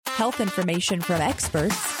health information from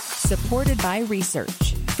experts, supported by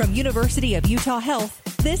research. From University of Utah Health,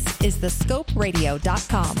 this is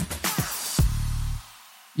thescoperadio.com.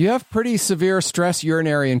 You have pretty severe stress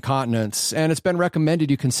urinary incontinence, and it's been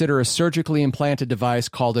recommended you consider a surgically implanted device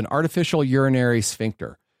called an artificial urinary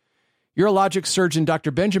sphincter. Urologic surgeon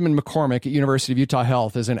Dr. Benjamin McCormick at University of Utah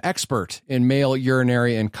Health is an expert in male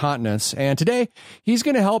urinary incontinence, and today he's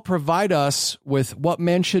going to help provide us with what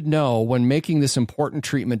men should know when making this important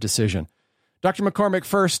treatment decision. Dr. McCormick,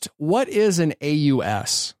 first, what is an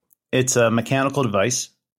AUS? It's a mechanical device.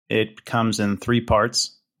 It comes in 3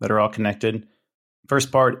 parts that are all connected.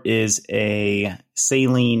 First part is a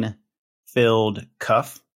saline-filled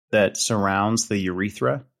cuff that surrounds the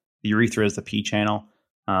urethra. The urethra is the pee channel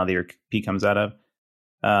the pee comes out of.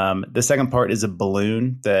 The second part is a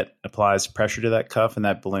balloon that applies pressure to that cuff, and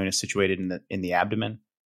that balloon is situated in the abdomen.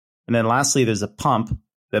 And then lastly, there's a pump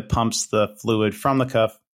that pumps the fluid from the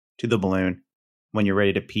cuff to the balloon when you're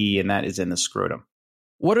ready to pee, and that is in the scrotum.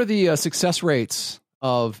 What are the success rates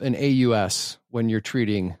of an AUS when you're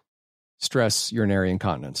treating stress urinary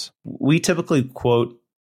incontinence? We typically quote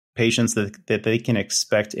patients that they can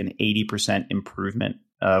expect an 80% improvement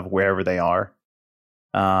of wherever they are.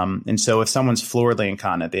 And so if someone's floridly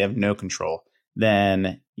incontinent, they have no control,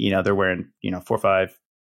 then, they're wearing, 4 or 5,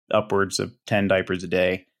 upwards of 10 diapers a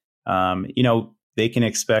day. They can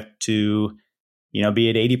expect to, be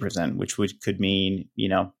at 80%, which could mean,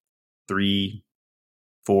 3,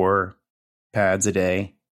 4 pads a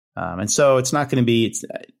day. And so it's not going to be,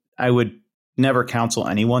 I would never counsel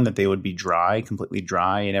anyone that they would be completely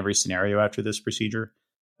dry in every scenario after this procedure.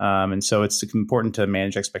 And so it's important to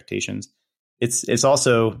manage expectations. It's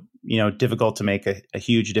also, difficult to make a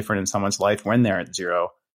huge difference in someone's life when they're at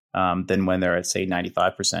 0 than when they're at, say,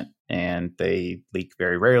 95%. And they leak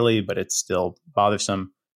very rarely, but it's still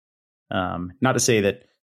bothersome. Not to say that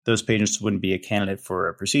those patients wouldn't be a candidate for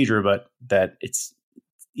a procedure, but that it's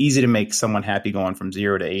easy to make someone happy going from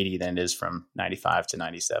 0 to 80 than it is from 95 to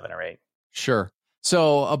 97 or 8. Sure.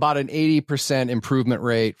 So about an 80% improvement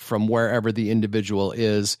rate from wherever the individual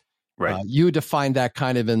is. Right. You define that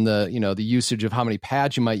kind of in the, the usage of how many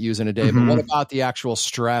pads you might use in a day. Mm-hmm. But what about the actual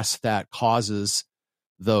stress that causes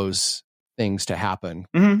those things to happen?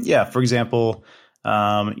 Mm-hmm. Yeah. For example,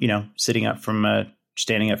 standing up from a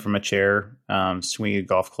chair, swinging a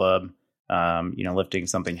golf club, lifting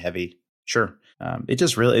something heavy. Sure.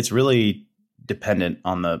 It's really dependent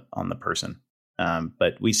on the person.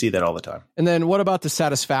 But we see that all the time. And then what about the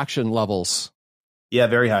satisfaction levels? Yeah,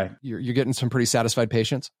 very high. You're getting some pretty satisfied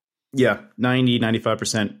patients? Yeah,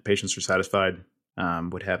 95% patients are satisfied,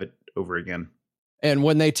 would have it over again. And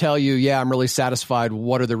when they tell you, yeah, I'm really satisfied,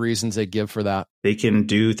 what are the reasons they give for that? They can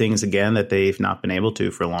do things again that they've not been able to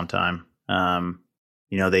for a long time.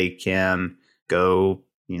 They can go,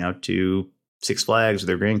 to Six Flags with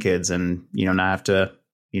their grandkids and, not have to,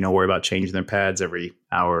 worry about changing their pads every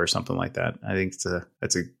hour or something like that. I think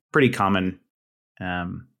that's a pretty common,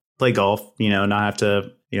 play golf, not have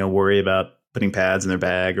to, worry about putting pads in their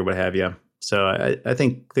bag or what have you. So I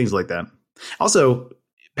think things like that. Also,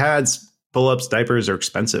 pads, pull-ups, diapers are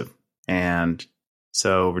expensive. And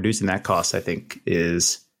so reducing that cost, I think,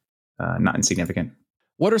 is not insignificant.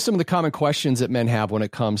 What are some of the common questions that men have when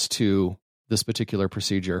it comes to this particular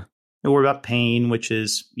procedure? They worry about pain, which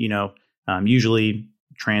is, usually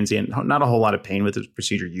transient. Not a whole lot of pain with this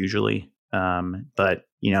procedure usually. But,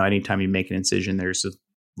 anytime you make an incision, there's a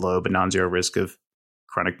low but non-zero risk of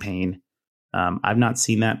chronic pain. I've not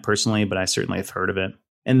seen that personally, but I certainly have heard of it.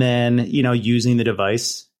 And then, using the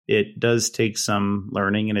device, it does take some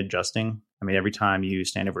learning and adjusting. I mean, every time you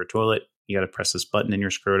stand over a toilet, you got to press this button in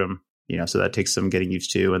your scrotum, so that takes some getting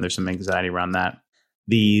used to, and there's some anxiety around that.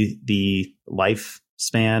 The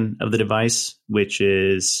lifespan of the device, which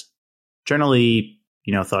is generally,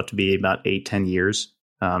 thought to be about 8-10 years,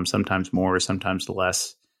 sometimes more, sometimes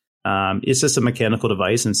less. It's just a mechanical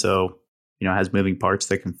device. And so, it has moving parts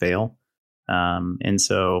that can fail. And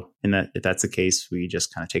so if that's the case, we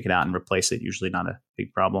just kind of take it out and replace it. Usually not a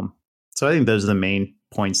big problem. So I think those are the main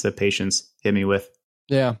points that patients hit me with.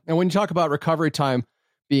 Yeah. And when you talk about recovery time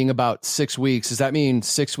being about 6 weeks, does that mean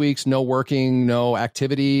 6 weeks, no working, no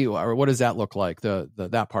activity? Or what does that look like,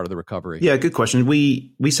 that part of the recovery? Yeah, good question.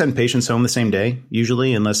 We send patients home the same day,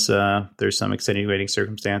 usually, unless there's some extenuating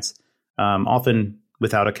circumstance, often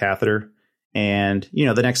without a catheter. And,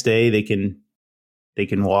 the next day they can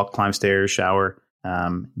walk, climb stairs, shower.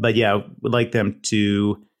 But yeah, would like them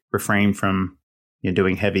to refrain from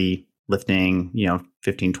doing heavy lifting,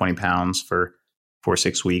 15, 20 pounds for 4 or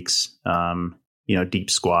 6 weeks, deep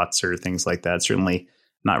squats or things like that. Certainly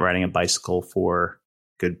not riding a bicycle for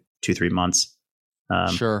a good 2-3 months.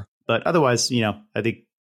 Sure. But otherwise, I think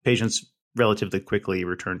patients relatively quickly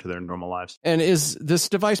return to their normal lives. And is this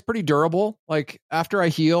device pretty durable? Like after I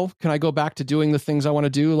heal, can I go back to doing the things I want to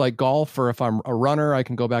do, like golf, or if I'm a runner, I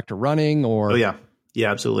can go back to running, or Oh yeah.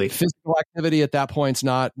 Yeah, absolutely. Physical activity at that point's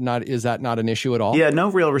not is that not an issue at all? Yeah, no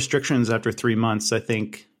real restrictions after 3 months. I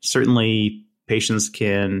think certainly patients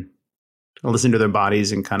can listen to their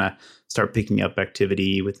bodies and kind of start picking up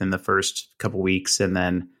activity within the first couple weeks. And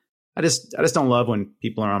then I just don't love when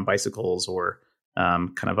people are on bicycles or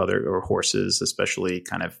kind of other, or horses, especially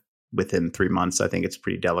kind of within 3 months. I think it's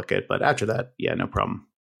pretty delicate, but after that, yeah, no problem.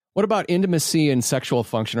 What about intimacy and sexual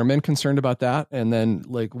function? Are men concerned about that? And then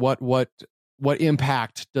like what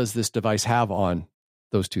impact does this device have on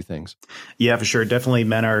those two things? Yeah, for sure. Definitely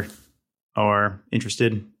men are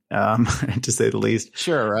interested, to say the least.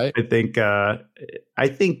 Sure. Right. I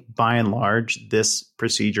think by and large, this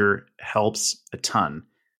procedure helps a ton.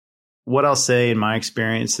 What I'll say in my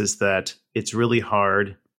experience is that it's really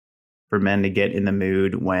hard for men to get in the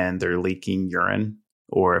mood when they're leaking urine,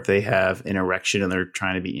 or if they have an erection and they're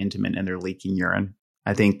trying to be intimate and they're leaking urine.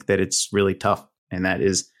 I think that it's really tough. And that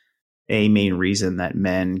is a main reason that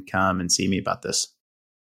men come and see me about this.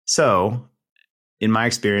 So in my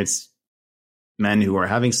experience, men who are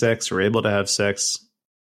having sex or able to have sex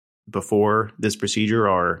before this procedure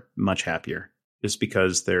are much happier, just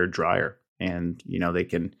because they're drier and, they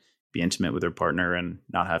can be intimate with their partner and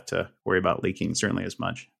not have to worry about leaking certainly as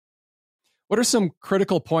much. What are some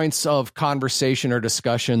critical points of conversation or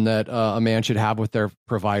discussion that a man should have with their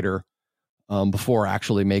provider before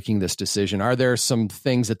actually making this decision? Are there some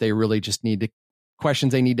things that they really just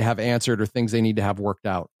questions they need to have answered, or things they need to have worked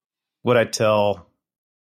out? What I tell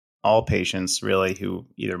all patients, really, who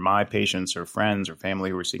either my patients or friends or family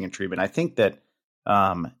who are seeking treatment, I think that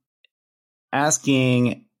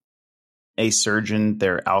asking a surgeon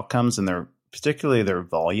their outcomes and particularly their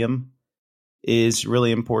volume is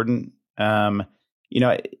really important.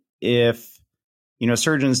 If a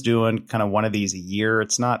surgeon's doing kind of one of these a year,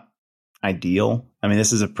 it's not ideal. I mean,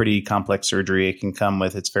 this is a pretty complex surgery. It can come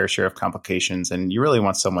with its fair share of complications, and you really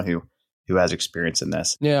want someone who has experience in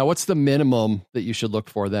this. Yeah. What's the minimum that you should look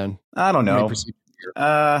for then? I don't know.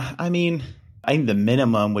 I think the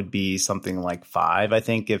minimum would be something like 5. I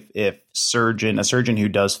think if a surgeon who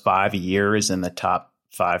does 5 a year is in the top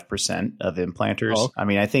 5% of implanters. Oh, okay. I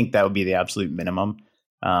mean, I think that would be the absolute minimum.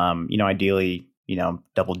 Ideally,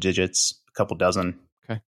 double digits, a couple dozen.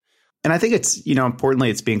 Okay. And I think it's,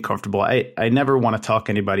 importantly, it's being comfortable. I never want to talk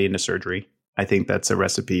anybody into surgery. I think that's a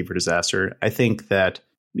recipe for disaster. I think that,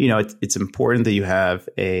 it's important that you have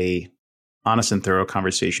a honest and thorough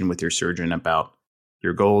conversation with your surgeon about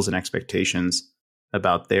your goals and expectations,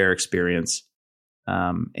 about their experience,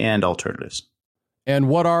 and alternatives. And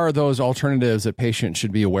what are those alternatives that patients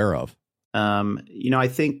should be aware of? I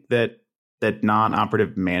think that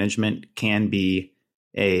non-operative management can be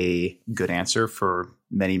a good answer for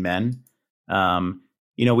many men.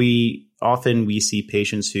 We see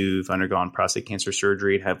patients who've undergone prostate cancer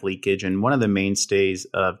surgery and have leakage. And one of the mainstays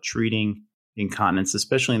of treating incontinence,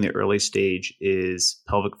 especially in the early stage, is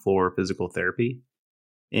pelvic floor physical therapy.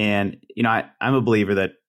 And, I'm a believer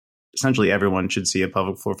that essentially everyone should see a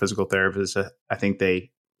pelvic floor physical therapist. I think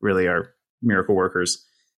they really are miracle workers.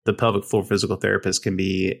 The pelvic floor physical therapist can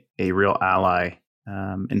be a real ally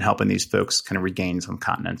in helping these folks kind of regain some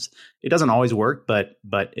continence. It doesn't always work, but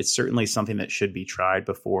it's certainly something that should be tried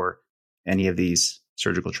before any of these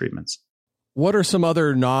surgical treatments. What are some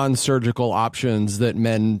other non-surgical options that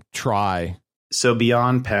men try? So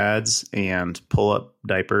beyond pads and pull-up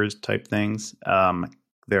diapers type things,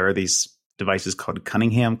 there are these devices called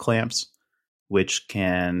Cunningham clamps,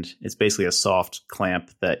 it's basically a soft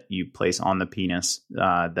clamp that you place on the penis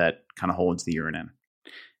that kind of holds the urine in.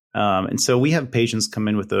 And so we have patients come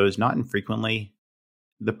in with those, not infrequently.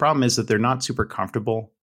 The problem is that they're not super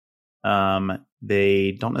comfortable.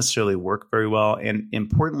 They don't necessarily work very well. And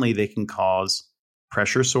importantly, they can cause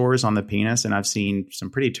pressure sores on the penis. And I've seen some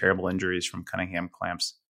pretty terrible injuries from Cunningham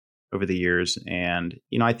clamps over the years. And,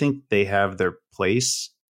 I think they have their place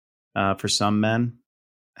for some men.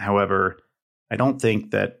 However, I don't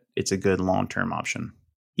think that it's a good long-term option.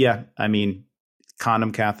 Yeah, I mean,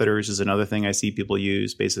 condom catheters is another thing I see people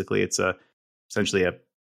use. Basically, it's essentially a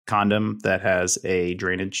condom that has a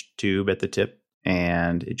drainage tube at the tip,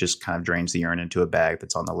 and it just kind of drains the urine into a bag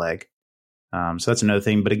that's on the leg. So that's another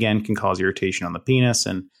thing, but again, can cause irritation on the penis,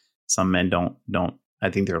 and some men don't. I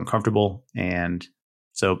think they're uncomfortable, and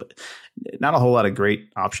so not a whole lot of great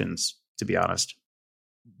options, to be honest.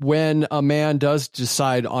 When a man does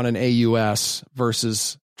decide on an AUS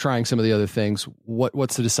versus trying some of the other things,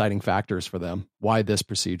 what's the deciding factors for them? Why this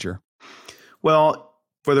procedure? Well,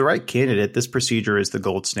 For the right candidate, this procedure is the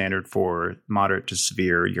gold standard for moderate to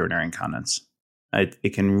severe urinary incontinence.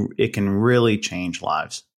 It can really change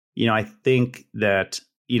lives. I think that,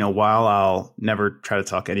 while I'll never try to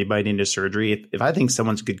talk anybody into surgery, if I think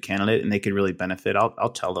someone's a good candidate and they could really benefit,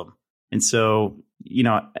 I'll tell them. And so,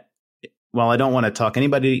 while I don't want to talk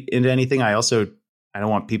anybody into anything, I don't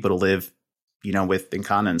want people to live, with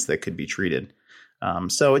incontinence that could be treated.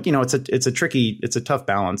 So, it's a tough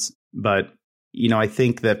balance, but I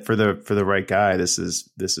think that for the right guy, this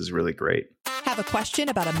is really great. Have a question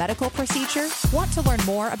about a medical procedure? Want to learn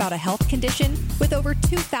more about a health condition? With over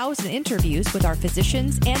 2,000 interviews with our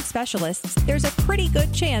physicians and specialists, there's a pretty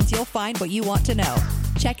good chance you'll find what you want to know.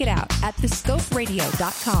 Check it out at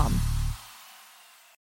thescoperadio.com.